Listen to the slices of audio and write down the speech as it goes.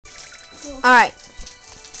Alright.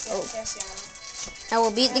 Oh. I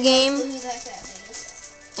will beat the game Who that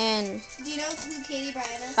in Do you know who Katie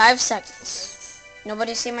Bryan is? 5 seconds.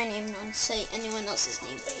 Nobody say my name, don't say anyone else's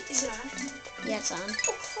name. Wait, is it on? Yeah, it's on. Oh,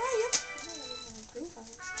 crap.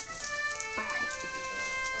 Alright.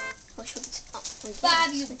 Which one's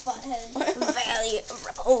Bob, you butthead. Valley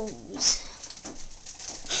Rose.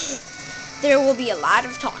 There will be a lot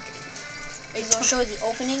of talking. We'll show the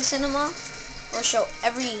opening cinema, or show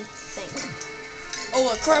everything.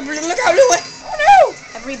 Oh, crap, look how Louie! Oh, no!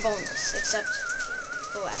 Every bonus, except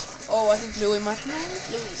the last one. Oh, I think Louie might know.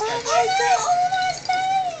 Louis. Oh, my God.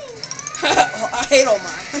 Oh, I hate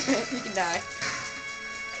Omar. He can die.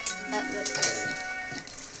 That looks good.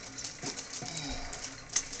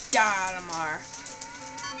 God, Omar.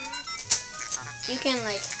 You can,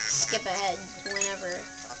 like, skip ahead whenever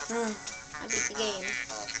I beat the game.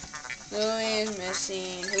 Louie is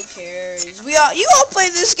missing. Who cares? You all play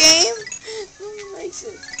this game? Who likes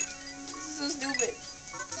it? This is so stupid.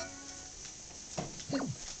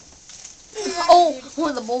 Oh,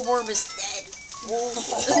 the Bulborb is dead. What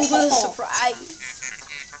a surprise.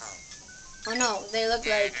 Oh no, they look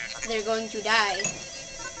like they're going to die.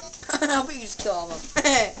 How about you just kill all of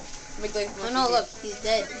them? Make like Oh no, look, he's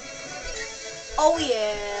dead. Oh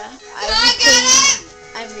yeah,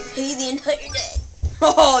 I've repaid the entire debt.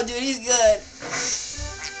 Oh, dude, he's good.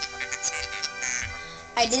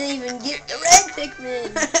 I didn't even get the red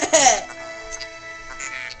Pikmin.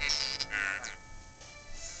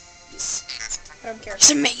 I don't care. It's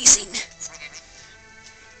amazing.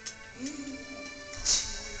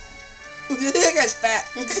 That guy's fat.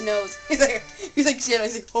 Look at his nose. He's like, shit.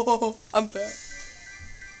 He's like, oh, I'm fat.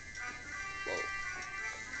 Whoa.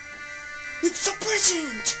 It's the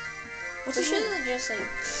president. What's his name? Just like,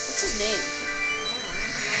 What's his name?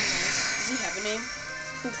 Does he have a name?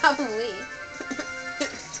 probably.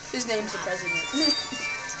 His name's the president.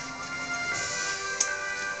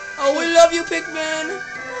 Oh, we love you, Pikmin.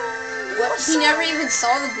 What? He never even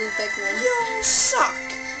saw the blue Pikmin. You suck.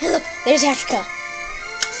 Hey, look, there's Africa.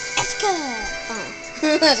 Africa.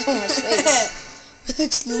 Oh, that's almost face.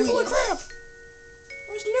 It's Louis. Holy crap.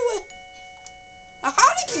 Where's Louis?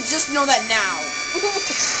 How did you just know that now?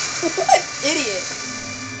 What an idiot.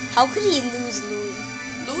 How could he lose Louis?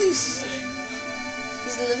 Louis.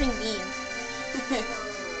 He's a living being.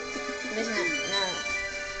 But isn't that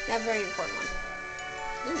not very important one?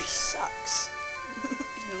 Louis sucks.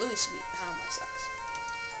 Even Louis sweet. How much sucks?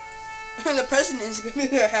 The president is gonna be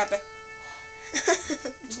very happy.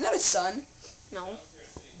 Isn't that his son? No.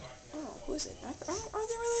 Oh, who is it? Are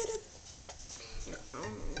they related?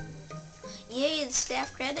 Yay, the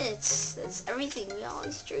staff credits. That's everything we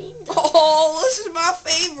always dreamed of. Oh, this is my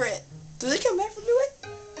favorite. Do they come back from Louis?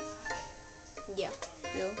 Yeah.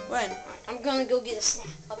 When? I'm gonna go get a snack.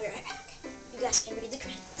 I'll be right back. You guys can read the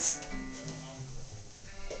credits.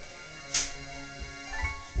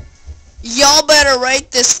 Y'all better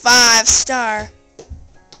rate this 5-star.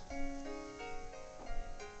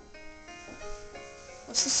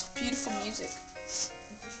 What's this beautiful music?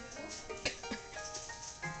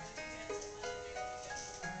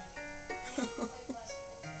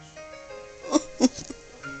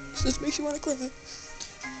 This makes you want to cry.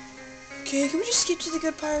 Okay, can we just skip to the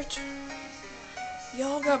good part?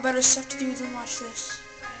 Y'all got better stuff to do than watch this.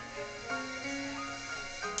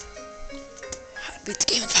 How to beat the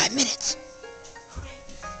game in 5 minutes.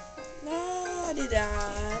 Da-da-da-da-da.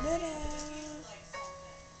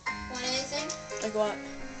 Want anything? Like what?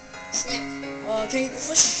 Snack. Can you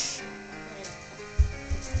push?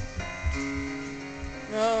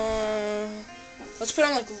 Let's put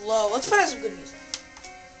on like low. Let's put on some good music.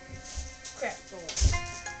 Crap.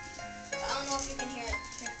 I don't know if you can hear it.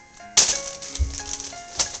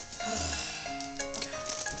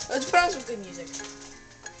 Let's put on some good music.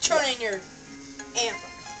 Turn in your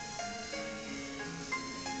anthem.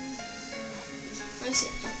 Let me see.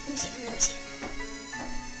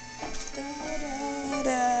 Da, da,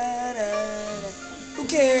 da, da. Who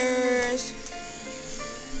cares?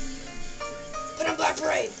 Put on Black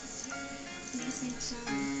Parade. You think so?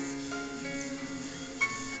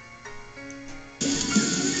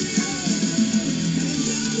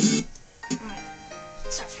 Alright.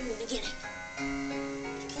 Start from the beginning.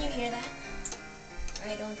 Can you hear that?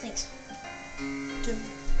 I don't think so.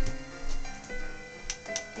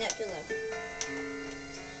 Yeah, too loud.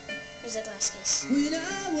 Here's that glass case. When I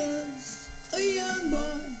was a young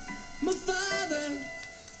boy, my father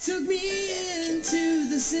took me into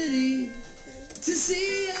the city to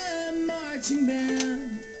see a marching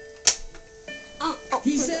band.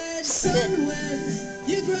 He said, son, when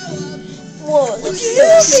you grow up, whoa, look at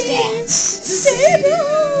those stats. savior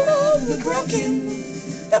of the broken,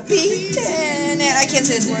 the beaten, and I can't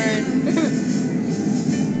say this word.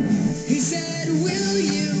 He said, will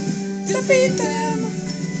you Defeat them.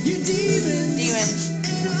 your Demons.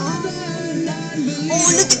 and all the non-believers?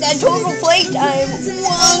 Oh, look at that total playtime. 1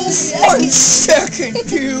 1 second. second,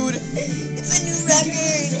 dude. It's a new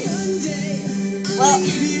record. One day, Well, I'll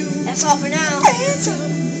leave you that's all for now. Handsome.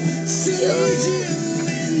 to lead you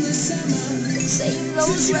in the summer. Save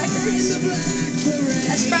those records. In the black parade.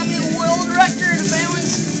 That's probably a world record if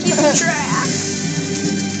anyone's keeping track.